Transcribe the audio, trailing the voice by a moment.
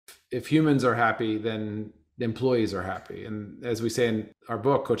if humans are happy, then the employees are happy. And as we say in our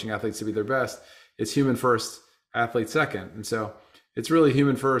book, Coaching Athletes to Be Their Best, it's human first, athlete second. And so it's really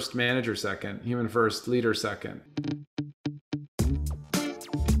human first, manager second, human first, leader second.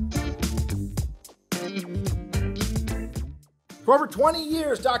 For over 20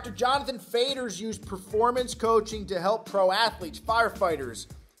 years, Dr. Jonathan Faders used performance coaching to help pro athletes, firefighters,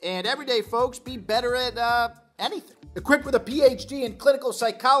 and everyday folks be better at anything. Equipped with a PhD in clinical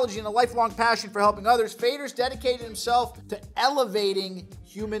psychology and a lifelong passion for helping others, Faders dedicated himself to elevating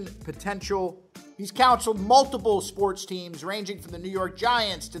human potential. He's counseled multiple sports teams, ranging from the New York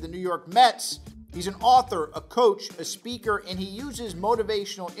Giants to the New York Mets. He's an author, a coach, a speaker, and he uses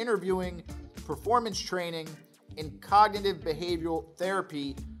motivational interviewing, performance training, and cognitive behavioral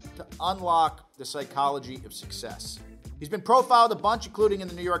therapy to unlock the psychology of success. He's been profiled a bunch, including in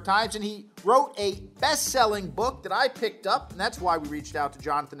the New York Times, and he wrote a best-selling book that I picked up, and that's why we reached out to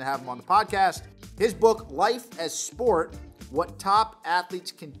Jonathan to have him on the podcast. His book, Life as Sport, What Top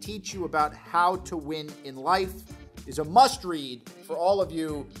Athletes Can Teach You About How to Win in Life, is a must-read for all of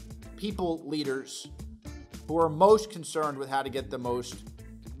you people leaders who are most concerned with how to get the most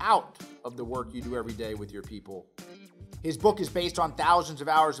out of the work you do every day with your people. His book is based on thousands of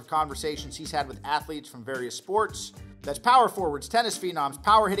hours of conversations he's had with athletes from various sports. That's power forwards, tennis phenoms,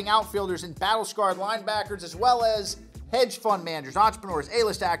 power-hitting outfielders, and battle-scarred linebackers, as well as hedge fund managers, entrepreneurs,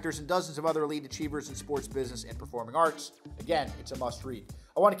 A-list actors, and dozens of other elite achievers in sports business and performing arts. Again, it's a must-read.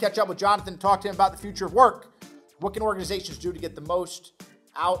 I want to catch up with Jonathan and talk to him about the future of work. What can organizations do to get the most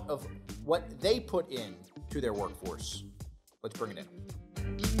out of what they put in to their workforce? Let's bring it in.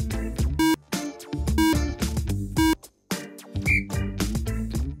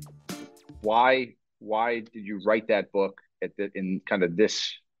 Why did you write that book in kind of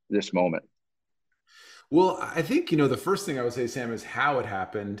this moment? Well, I think, the first thing I would say, Sam, is how it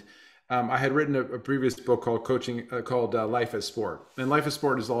happened. I had written a previous book called Life as Sport. And Life as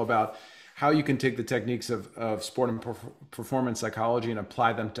Sport is all about how you can take the techniques of sport and performance psychology and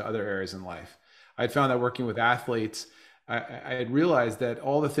apply them to other areas in life. I had found that working with athletes, I had realized that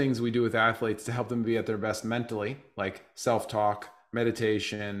all the things we do with athletes to help them be at their best mentally, like self-talk,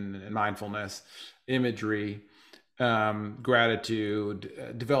 meditation and mindfulness, imagery,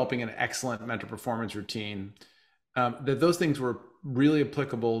 gratitude, developing an excellent mental performance routine, that those things were really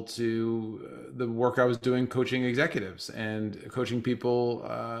applicable to the work I was doing coaching executives and coaching people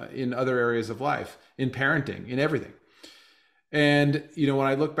in other areas of life, in parenting, in everything. And, when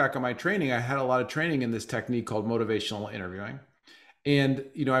I look back on my training, I had a lot of training in this technique called motivational interviewing. And,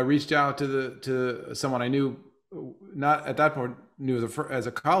 I reached out to someone I knew, not at that point knew as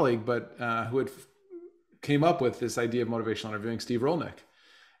a colleague, but who had came up with this idea of motivational interviewing, Steve Rolnick.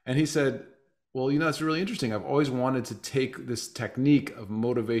 And he said, well, it's really interesting. I've always wanted to take this technique of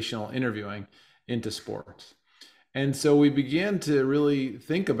motivational interviewing into sports. And so we began to really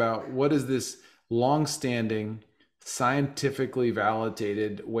think about what is this long-standing, scientifically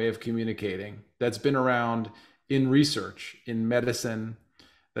validated way of communicating that's been around in research, in medicine,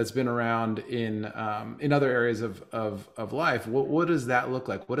 that's been around in other areas of life. What does that look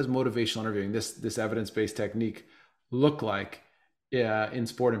like? What does motivational interviewing, this evidence-based technique, look like in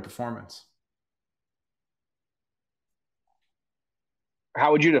sport and performance?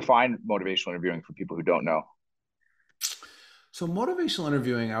 How would you define motivational interviewing for people who don't know? So motivational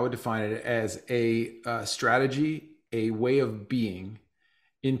interviewing, I would define it as a strategy, a way of being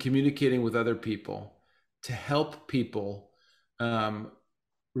in communicating with other people to help people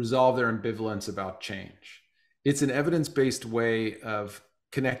resolve their ambivalence about change. It's an evidence-based way of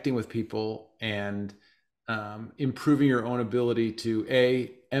connecting with people and improving your own ability to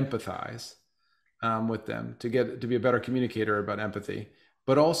empathize with them, to be a better communicator about empathy,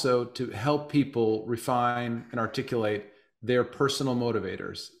 but also to help people refine and articulate their personal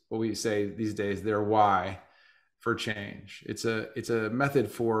motivators, what we say these days, their why for change. It's a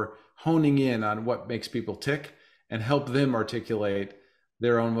method for honing in on what makes people tick and help them articulate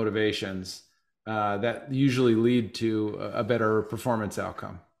their own motivations that usually lead to a better performance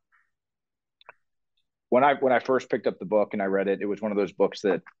outcome. When I first picked up the book and I read it, it was one of those books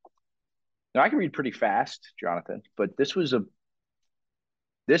that I can read pretty fast, Jonathan, but you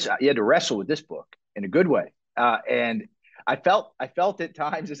had to wrestle with this book in a good way. And I felt at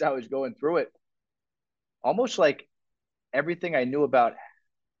times as I was going through it, almost like everything I knew about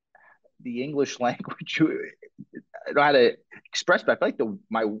the English language, I don't know how to express, but I feel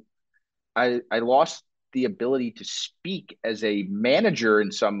like I lost the ability to speak as a manager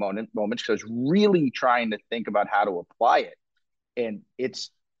in some moments because I was really trying to think about how to apply it. And it's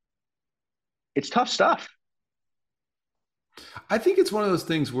tough stuff. I think it's one of those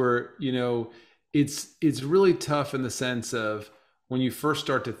things where, it's really tough in the sense of when you first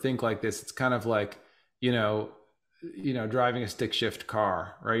start to think like this, it's kind of like, you know, driving a stick shift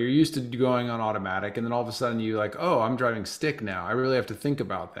car, right? You're used to going on automatic, and then all of a sudden you like, oh, I'm driving stick now. I really have to think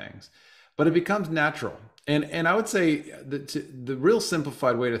about things, but it becomes natural. And I would say the real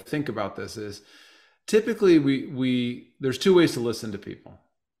simplified way to think about this is typically we there's two ways to listen to people,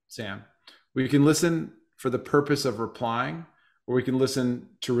 Sam. We can listen for the purpose of replying, or we can listen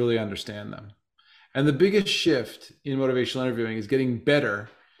to really understand them. And the biggest shift in motivational interviewing is getting better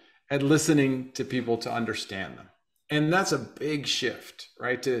at listening to people to understand them. And that's a big shift,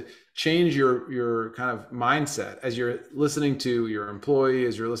 right? To change your kind of mindset as you're listening to your employee,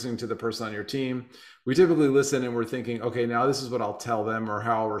 as you're listening to the person on your team. We typically listen and we're thinking, okay, now this is what I'll tell them or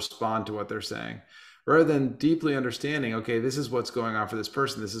how I'll respond to what they're saying, rather than deeply understanding, okay, this is what's going on for this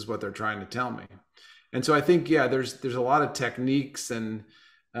person. This is what they're trying to tell me. And so I think, yeah, there's a lot of techniques and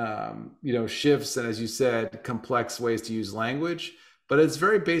shifts, and as you said, complex ways to use language, but it's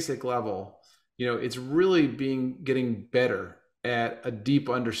very basic level. It's really getting better at a deep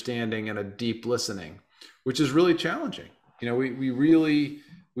understanding and a deep listening, which is really challenging.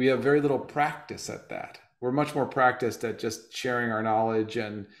 We have very little practice at that. We're much more practiced at just sharing our knowledge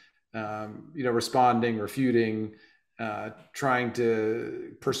and responding, refuting, trying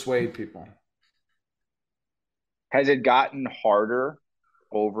to persuade people. Has it gotten harder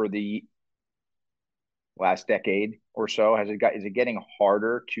over the last decade or so? Is it getting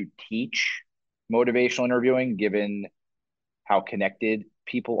harder to teach motivational interviewing given how connected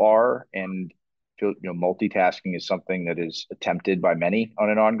people are, and multitasking is something that is attempted by many on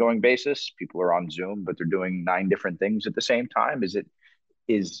an ongoing basis? People are on Zoom, but they're doing 9 different things at the same time. Is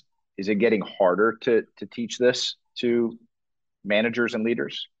it getting harder to teach this to managers and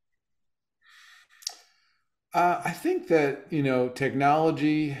leaders? I think that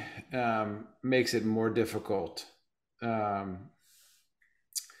technology makes it more difficult, and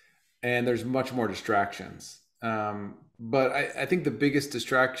there's much more distractions. But I think the biggest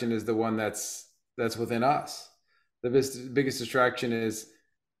distraction is the one that's within us. The biggest distraction is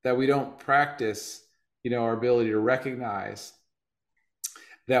that we don't practice, our ability to recognize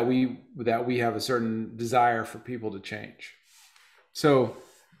that we have a certain desire for people to change. So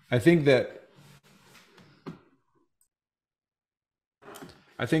I think that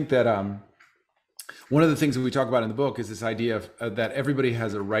one of the things that we talk about in the book is this idea of that everybody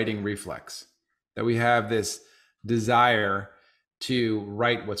has a writing reflex, that we have this desire to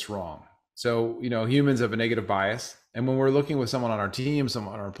right what's wrong. So, humans have a negative bias. And when we're looking with someone on our team,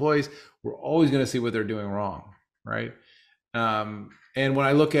 someone on our employees, we're always going to see what they're doing wrong, right? And when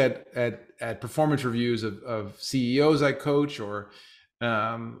I look at performance reviews of CEOs I coach or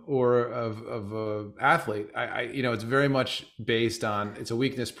of a athlete, it's very much based on, it's a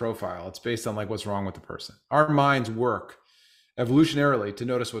weakness profile. It's based on like what's wrong with the person. Our minds work evolutionarily to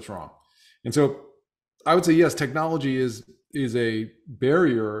notice what's wrong. And so I would say, yes, technology is a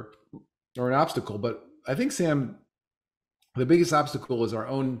barrier or an obstacle, but I think, Sam, the biggest obstacle is our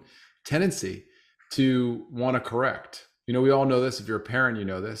own tendency to want to correct. We all know this. If you're a parent, you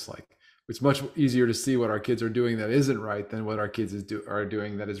know this, like, it's much easier to see what our kids are doing that isn't right than what our kids are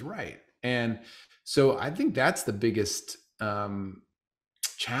doing that is right. And so I think that's the biggest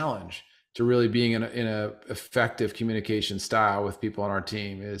challenge to really being in a effective communication style with people on our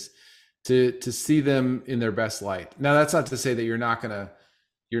team, is to see them in their best light. Now, that's not to say that you're not gonna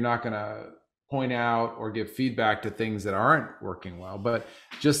point out or give feedback to things that aren't working well, but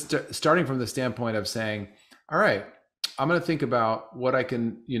just starting from the standpoint of saying, all right, I'm going to think about what I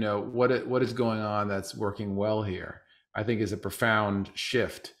can, what is going on that's working well here, I think is a profound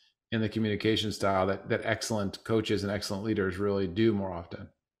shift in the communication style that excellent coaches and excellent leaders really do more often.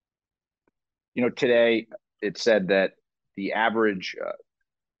 Today it said that the average,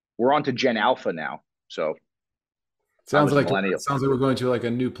 we're on to Gen Alpha now. So sounds like we're going to like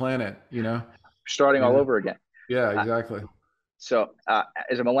a new planet, starting all over again. Yeah, exactly. So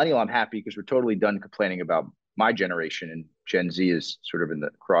as a millennial, I'm happy because we're totally done complaining about my generation, and Gen Z is sort of in the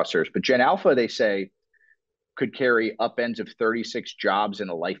crosshairs. But Gen Alpha, they say, could carry upends of 36 jobs in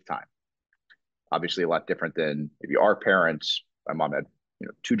a lifetime. Obviously a lot different than if you are parents. My mom had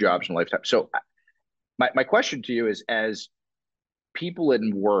 2 jobs in a lifetime. So my question to you is, as people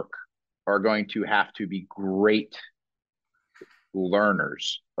in work are going to have to be great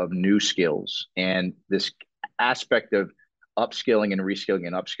learners of new skills, and this aspect of upskilling and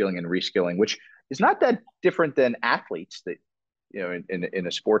reskilling, which is not that different than athletes that, in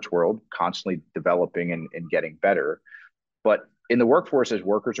a sports world, constantly developing and getting better. But in the workforce, as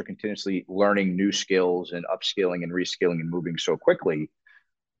workers are continuously learning new skills and upskilling and reskilling and moving so quickly,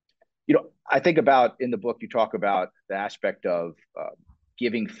 I think about, in the book, you talk about the aspect of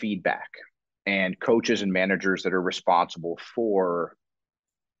giving feedback, and coaches and managers that are responsible for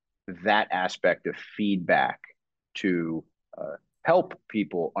that aspect of feedback to help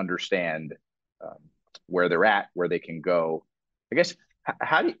people understand um, where they're at, where they can go. I guess,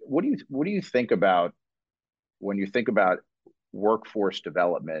 what do you think about when you think about workforce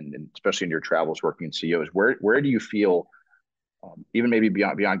development, and especially in your travels working in CEOs? Where do you feel, even maybe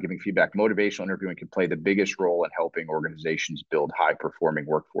beyond giving feedback, motivational interviewing can play the biggest role in helping organizations build high performing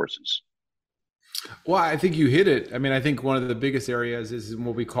workforces? Well, I think you hit it. I mean, I think one of the biggest areas is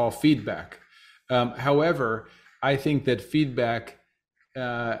what we call feedback. However, I think that feedback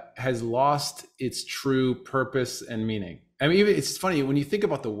has lost its true purpose and meaning. I mean, even, it's funny when you think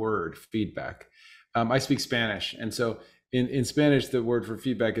about the word feedback. I speak Spanish, and so in Spanish, the word for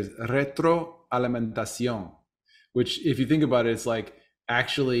feedback is retroalimentación, which, if you think about it, it's like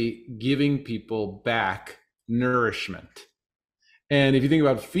actually giving people back nourishment. And if you think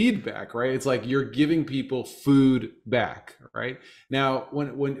about feedback, right, it's like you're giving people food back, right? Now,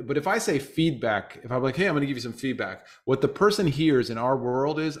 but if I say feedback, if I'm like, hey, I'm going to give you some feedback, what the person hears in our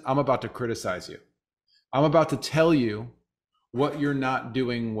world is, I'm about to criticize you. I'm about to tell you what you're not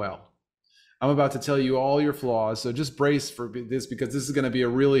doing well. I'm about to tell you all your flaws. So just brace for this, because this is going to be a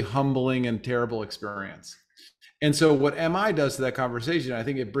really humbling and terrible experience. And so what MI does to that conversation, I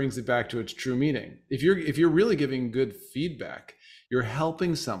think it brings it back to its true meaning. If you're really giving good feedback, you're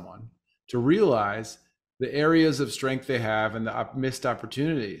helping someone to realize the areas of strength they have and the missed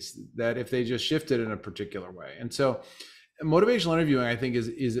opportunities that if they just shifted in a particular way. And so motivational interviewing, I think,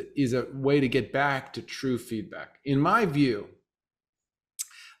 is a way to get back to true feedback. In my view,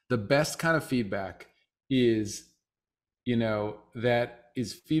 the best kind of feedback is, that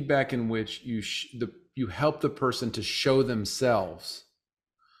is feedback in which you help the person to show themselves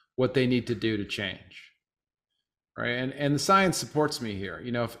what they need to do to change. Right. And the science supports me here.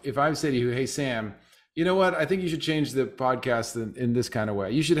 If I say to you, hey, Sam, you know what? I think you should change the podcast in this kind of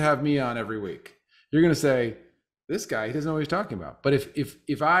way. You should have me on every week. You're going to say, this guy, he doesn't know what he's talking about. But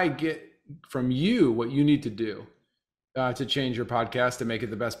if I get from you what you need to do to change your podcast, to make it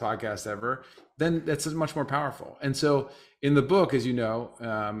the best podcast ever, then that's much more powerful. And so in the book, as you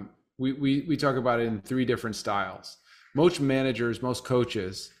know, we talk about it in 3 different styles. Most managers, most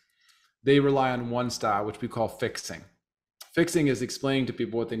coaches, they rely on one style, which we call fixing. Fixing is explaining to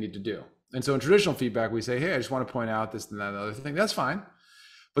people what they need to do. And so in traditional feedback, we say, hey, I just want to point out this and that and other thing. That's fine.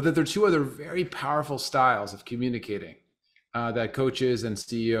 But that there are 2 other very powerful styles of communicating that coaches and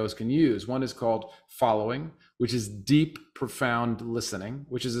CEOs can use. One is called following, which is deep, profound listening,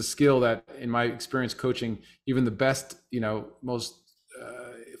 which is a skill that, in my experience coaching, even the best, most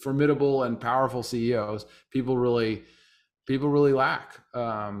formidable and powerful CEOs, people really lack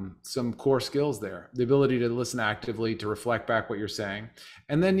some core skills there. The ability to listen actively, to reflect back what you're saying.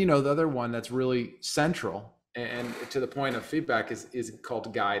 And then, the other one that's really central and to the point of feedback is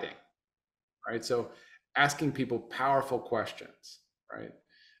called guiding, right? So asking people powerful questions, right?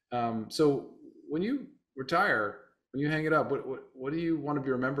 So when you retire, when you hang it up, what do you want to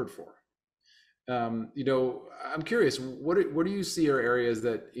be remembered for? I'm curious, what do you see are areas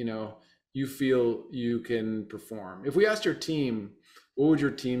that, you feel you can perform? If we asked your team, what would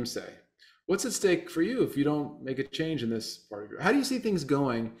your team say? What's at stake for you if you don't make a change in this part of your, how do you see things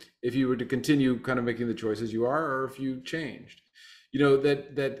going if you were to continue kind of making the choices you are, or if you changed?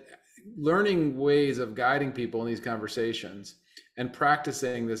 That learning ways of guiding people in these conversations and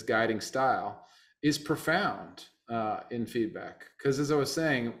practicing this guiding style is profound in feedback. Because as I was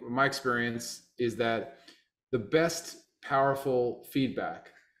saying, my experience is that the best powerful feedback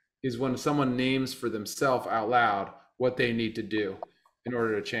is when someone names for themselves out loud what they need to do in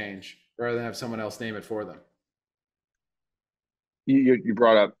order to change, rather than have someone else name it for them. You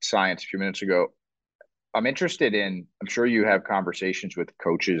brought up science a few minutes ago. I'm sure you have conversations with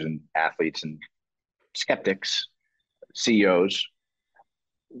coaches and athletes and skeptics, CEOs.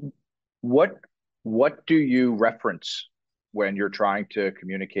 What do you reference when you're trying to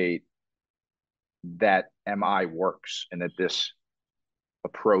communicate that MI works and that this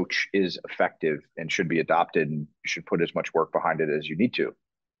approach is effective and should be adopted, and you should put as much work behind it as you need to?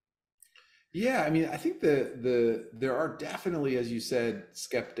 Yeah, I mean, I think there are definitely, as you said,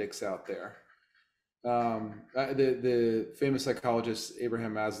 skeptics out there. The famous psychologist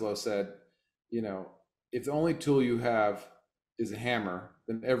Abraham Maslow said, if the only tool you have is a hammer,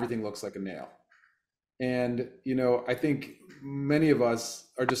 then everything looks like a nail. And I think many of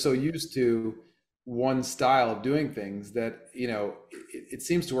us are just so used to one style of doing things that, it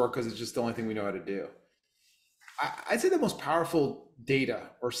seems to work because it's just the only thing we know how to do. I'd say the most powerful data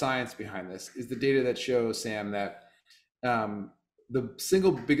or science behind this is the data that shows, Sam, that the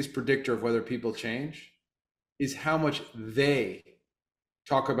single biggest predictor of whether people change is how much they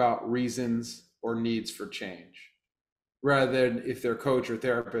talk about reasons or needs for change, rather than if their coach or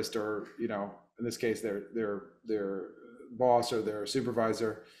therapist or, in this case, their boss or their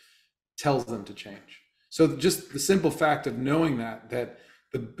supervisor tells them to change. So just the simple fact of knowing that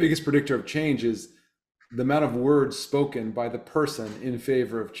the biggest predictor of change is the amount of words spoken by the person in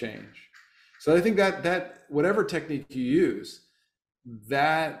favor of change. So I think that whatever technique you use,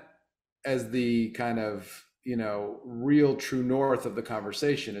 that as the kind of, real true north of the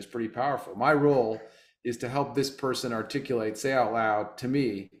conversation is pretty powerful. My role is to help this person articulate, say out loud to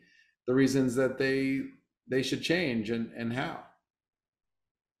me, the reasons that they should change and how.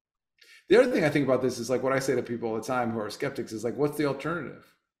 The other thing I think about this is like what I say to people all the time who are skeptics is like, what's the alternative?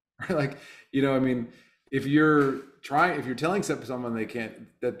 Right? Like, I mean, if you're telling someone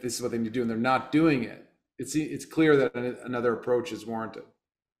that this is what they need to do and they're not doing it, it's clear that another approach is warranted.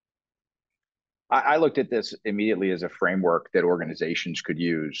 I looked at this immediately as a framework that organizations could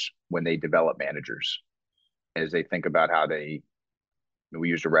use when they develop managers, as they think about how we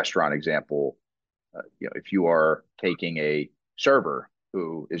used a restaurant example. If you are taking a server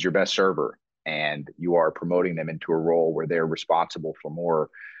who is your best server and you are promoting them into a role where they're responsible for more,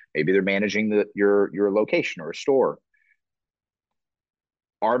 maybe they're managing your location or a store,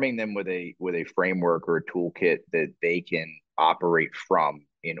 arming them with a framework or a toolkit that they can operate from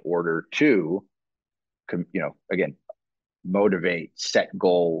in order to, again, motivate, set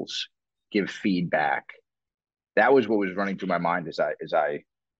goals, give feedback. That was what was running through my mind as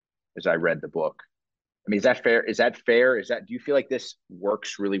I read the book. I mean, is that fair? Do you feel like this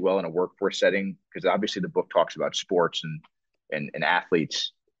works really well in a workforce setting? Because obviously the book talks about sports and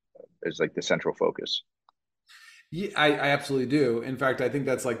athletes as like the central focus. Yeah, I absolutely do. In fact, I think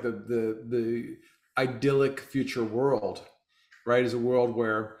that's like the idyllic future world, right? Is a world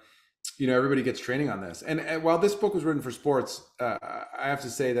where, everybody gets training on this. And while this book was written for sports, I have to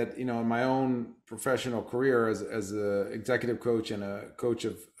say that, in my own professional career as an executive coach and a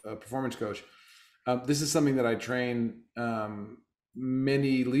performance coach, this is something that I train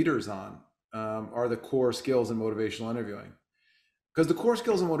many leaders on, are the core skills in motivational interviewing. Because the core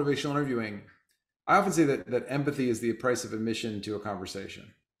skills in motivational interviewing, I often say that empathy is the price of admission to a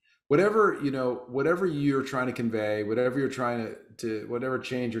conversation. Whatever you're trying to convey, whatever you're trying to whatever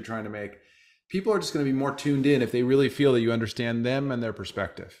change you're trying to make, people are just going to be more tuned in if they really feel that you understand them and their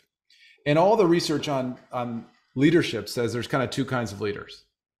perspective. And all the research on leadership says there's kind of two kinds of leaders: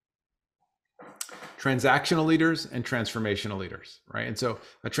 transactional leaders and transformational leaders, right? And so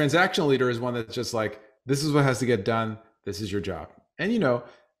a transactional leader is one that's just like, this is what has to get done. This is your job. And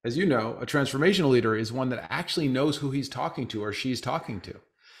as you know, a transformational leader is one that actually knows who he's talking to or she's talking to.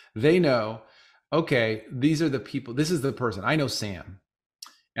 They know, okay, these are the people, this is the person. I know Sam,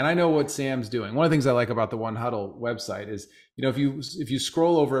 and I know what Sam's doing. One of the things I like about the One Huddle website is, if you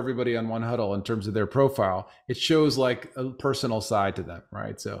scroll over everybody on One Huddle in terms of their profile, it shows like a personal side to them,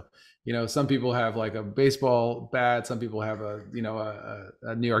 right? So, some people have like a baseball bat, some people have a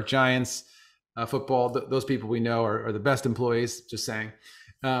New York Giants football. Those people we know are the best employees, just saying.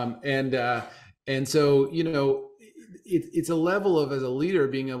 And so, it's a level of, as a leader,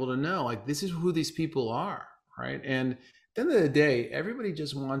 being able to know, like, this is who these people are, right? And at the end of the day, everybody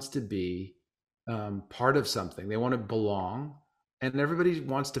just wants to be part of something. They want to belong, and everybody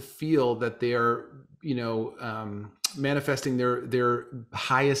wants to feel that they are, manifesting their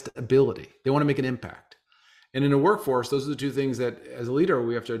highest ability. They want to make an impact. And in a workforce, those are the two things that, as a leader,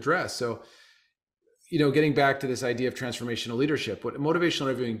 we have to address. So, getting back to this idea of transformational leadership, what motivational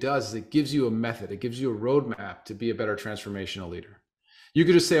interviewing does is it gives you a method. It gives you a roadmap to be a better transformational leader. You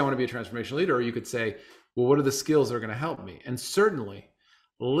could just say, I want to be a transformational leader, or you could say, well, what are the skills that are going to help me? And certainly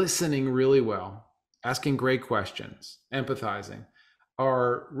listening really well, asking great questions, empathizing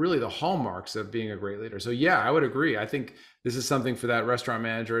are really the hallmarks of being a great leader. So yeah, I would agree. I think this is something for that restaurant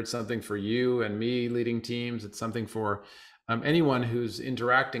manager. It's something for you and me leading teams. It's something for anyone who's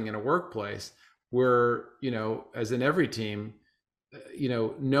interacting in a workplace where, as in every team,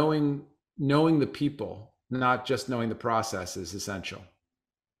 knowing the people, not just knowing the process, is essential.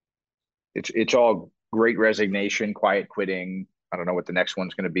 It's all great resignation, quiet quitting. I don't know what the next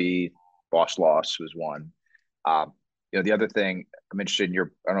one's going to be. Boss loss was one. The other thing I'm interested in, I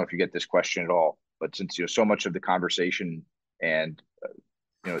don't know if you get this question at all, but since so much of the conversation and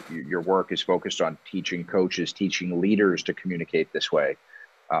your work is focused on teaching coaches, teaching leaders to communicate this way.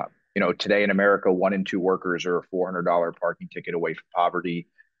 Today in America, 1 in 2 workers are a $400 parking ticket away from poverty.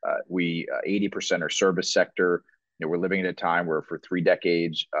 We 80% are service sector. We're living at a time where for 3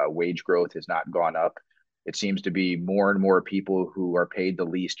 decades, wage growth has not gone up. It seems to be more and more people who are paid the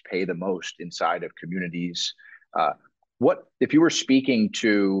least pay the most inside of communities. What if you were speaking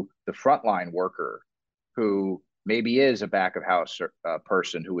to the frontline worker who maybe is a back of house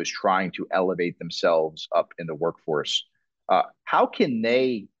person who is trying to elevate themselves up in the workforce? How can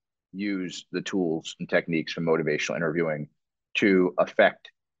they use the tools and techniques from motivational interviewing to affect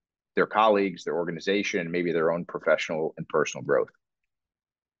their colleagues, their organization, maybe their own professional and personal growth?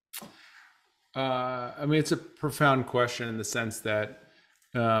 I mean, it's a profound question in the sense that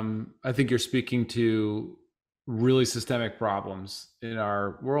I think you're speaking to really systemic problems in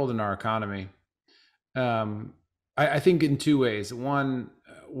our world and our economy. I think in two ways. One,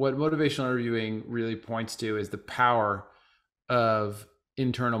 what motivational interviewing really points to is the power of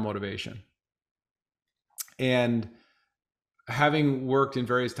internal motivation. And having worked in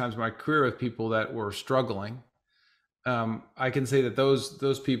various times of my career with people that were struggling, I can say that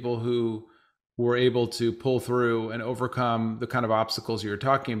those people who were able to pull through and overcome the kind of obstacles you're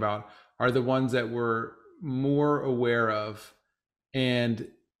talking about are the ones that were more aware of and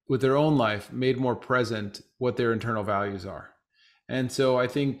with their own life made more present what their internal values are. And so I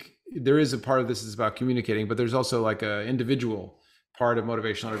think there is a part of this is about communicating, but there's also like a individual part of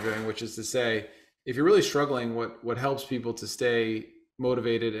motivational interviewing, which is to say, if you're really struggling, what helps people to stay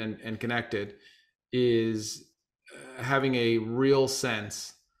motivated and connected is having a real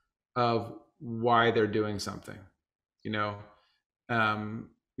sense of why they're doing something. I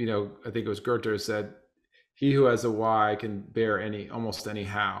think it was Goethe who said, "He who has a why can bear almost any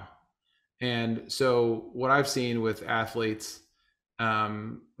how." And so what I've seen with athletes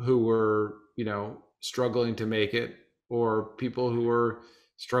who were, struggling to make it, or people who were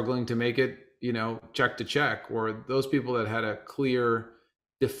struggling to make it, check to check, or those people that had a clear,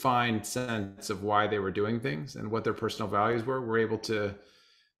 defined sense of why they were doing things and what their personal values were able to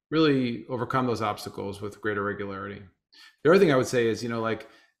really overcome those obstacles with greater regularity. The other thing I would say is, it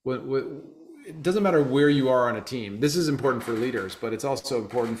doesn't matter where you are on a team. This is important for leaders, but it's also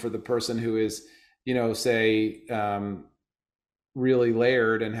important for the person who is, say, really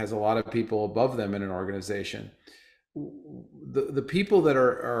layered and has a lot of people above them in an organization. The people that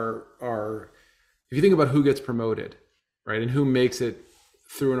are if you think about who gets promoted, right, and who makes it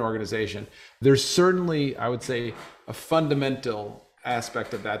through an organization, there's certainly, I would say, a fundamental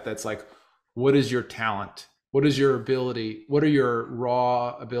aspect of that that's like, what is your talent? What is your ability? What are your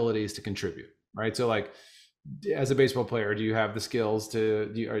raw abilities to contribute, right? So like, as a baseball player, do you have the skills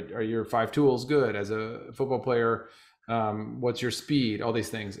are your 5 tools good? As a football player, what's your speed? All these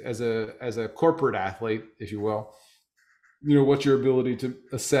things. As a corporate athlete, if you will, what's your ability to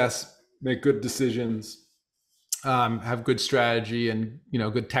assess, make good decisions, have good strategy, and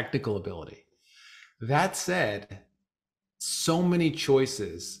good technical ability. That said, so many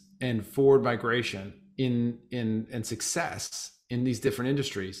choices and forward migration in success in these different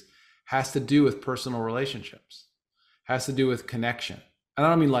industries has to do with personal relationships, has to do with connection. And I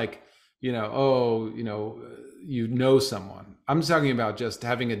don't mean like, someone. I'm just talking about just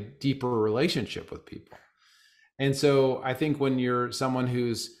having a deeper relationship with people. And so I think when you're someone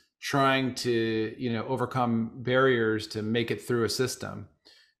who's trying to, overcome barriers to make it through a system,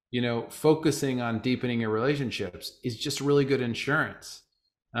 focusing on deepening your relationships is just really good insurance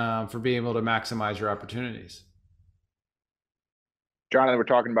for being able to maximize your opportunities. Jonathan, we're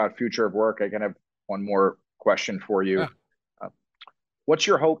talking about future of work. I can have one more question for you. Yeah. What's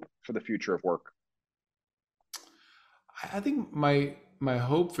your hope for the future of work? I think my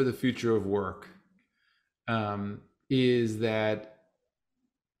hope for the future of work is that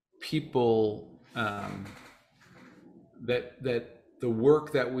people that the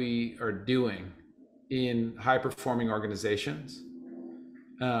work that we are doing in high performing organizations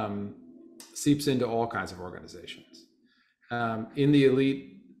seeps into all kinds of organizations. In the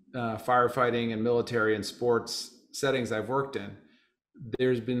elite firefighting and military and sports settings I've worked in,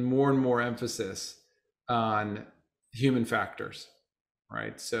 there's been more and more emphasis on human factors,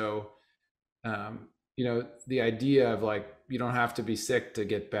 right? So, the idea of like, you don't have to be sick to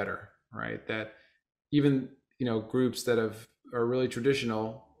get better, right? That even, groups that are really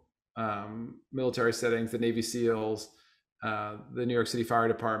traditional military settings, the Navy SEALs, the New York City Fire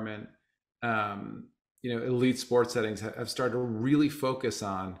Department, elite sports settings have started to really focus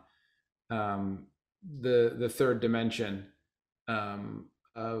on the third dimension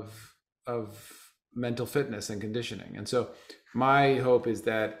of mental fitness and conditioning. And so my hope is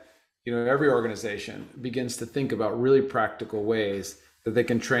that every organization begins to think about really practical ways that they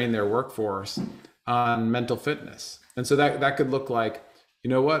can train their workforce on mental fitness. And so that could look like, you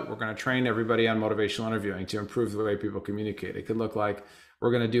know what, we're going to train everybody on motivational interviewing to improve the way people communicate. It could look like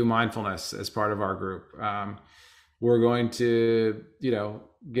we're going to do mindfulness as part of our group. We're going to,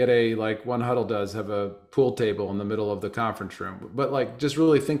 get like One Huddle does, have a pool table in the middle of the conference room. But like, just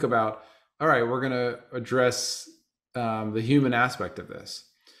really think about, all right, we're going to address the human aspect of this.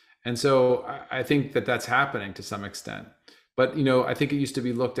 And so I think that that's happening to some extent. But, I think it used to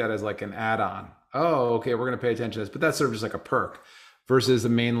be looked at as like an add-on. Oh, okay, we're going to pay attention to this. But that's sort of just like a perk versus the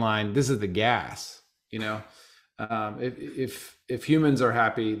main line. This is the gas, If humans are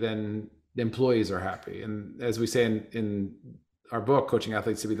happy, then the employees are happy. And as we say in our book, Coaching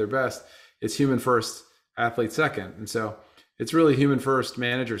Athletes to Be Their Best, it's human first, athlete second. And so it's really human first,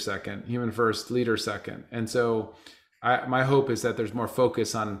 manager second, human first, leader second. And so my hope is that there's more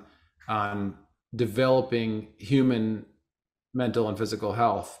focus on developing human mental and physical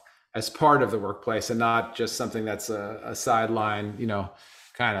health as part of the workplace and not just something that's a sideline,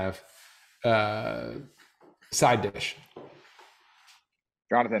 kind of side dish.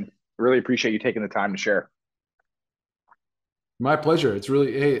 Jonathan, really appreciate you taking the time to share. My pleasure. It's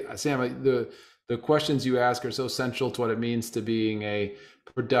really, hey, Sam, the questions you ask are so central to what it means to being a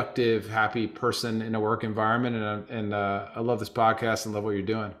productive, happy person in a work environment. And I love this podcast and love what you're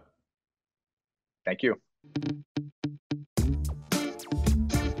doing. Thank you.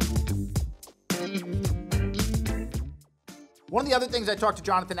 One of the other things I talked to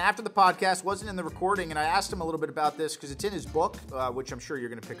Jonathan after the podcast wasn't in the recording, and I asked him a little bit about this because it's in his book, which I'm sure you're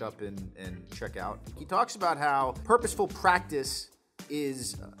going to pick up and check out. He talks about how purposeful practice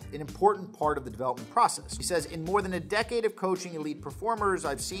is an important part of the development process. He says, in more than a decade of coaching elite performers,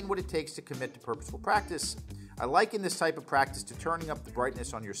 I've seen what it takes to commit to purposeful practice. I liken this type of practice to turning up the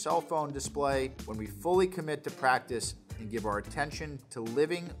brightness on your cell phone display. When we fully commit to practice and give our attention to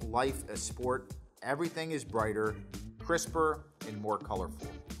living life as sport, everything is brighter, crisper, and more colorful.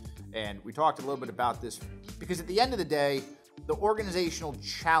 And we talked a little bit about this because at the end of the day, the organizational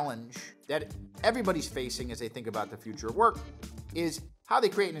challenge that everybody's facing as they think about the future of work is how they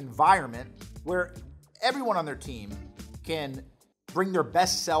create an environment where everyone on their team can bring their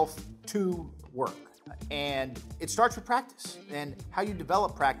best self to work. And it starts with practice and how you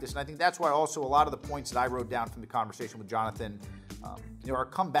develop practice. And I think that's why also a lot of the points that I wrote down from the conversation with Jonathan are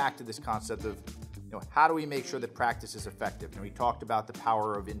come back to this concept of how do we make sure that practice is effective? We talked about the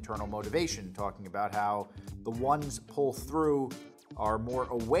power of internal motivation, talking about how the ones pull through are more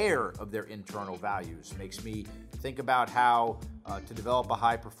aware of their internal values. Makes me think about how to develop a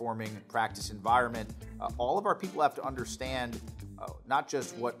high-performing practice environment, all of our people have to understand not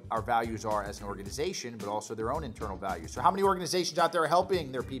just what our values are as an organization, but also their own internal values. So how many organizations out there are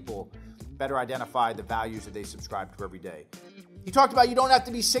helping their people better identify the values that they subscribe to every day? He talked about you don't have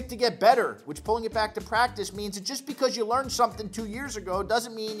to be sick to get better, which pulling it back to practice means that just because you learned something 2 years ago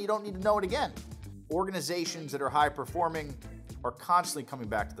doesn't mean you don't need to know it again. Organizations that are high performing are constantly coming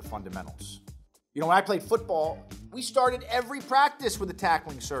back to the fundamentals. When I played football, we started every practice with a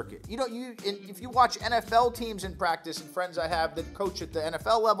tackling circuit. If you watch NFL teams in practice and friends I have that coach at the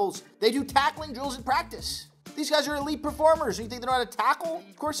NFL levels, they do tackling drills in practice. These guys are elite performers. You think they know how to tackle?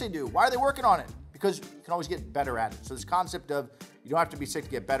 Of course they do. Why are they working on it? Because you can always get better at it. So this concept of you don't have to be sick to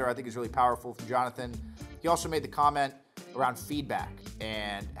get better, I think is really powerful from Jonathan. He also made the comment around feedback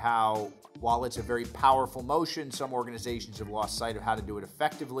and how while it's a very powerful motion, some organizations have lost sight of how to do it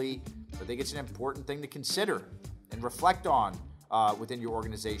effectively. I think it's an important thing to consider and reflect on within your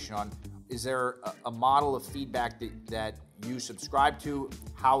organization on, is there a model of feedback that you subscribe to?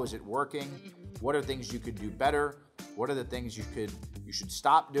 How is it working? What are things you could do better? What are the things you should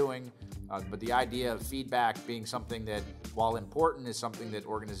stop doing? But the idea of feedback being something that, while important, is something that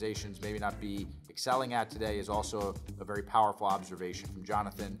organizations maybe not be excelling at today is also a very powerful observation from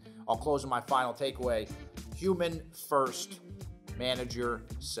Jonathan. I'll close with my final takeaway. Human first, manager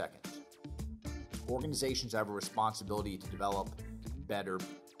second. Organizations have a responsibility to develop better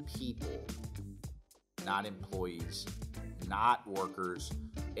people, not employees, not workers,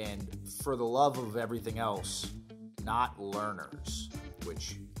 and for the love of everything else, not learners,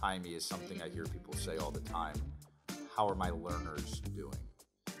 which Jaime is something I hear people say all the time. How are my learners doing?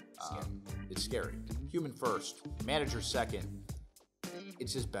 It's scary. Human first, manager second.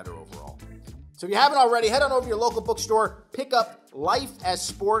 It's just better overall. So if you haven't already, head on over to your local bookstore, pick up Life as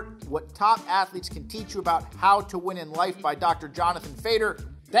Sport, What Top Athletes Can Teach You About How to Win in Life by Dr. Jonathan Fader.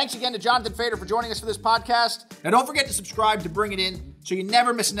 Thanks again to Jonathan Fader for joining us for this podcast. Now don't forget to subscribe to Bring It In so you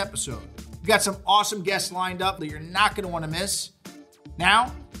never miss an episode. We've got some awesome guests lined up that you're not going to want to miss.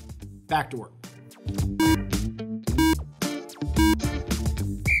 Now, back to work.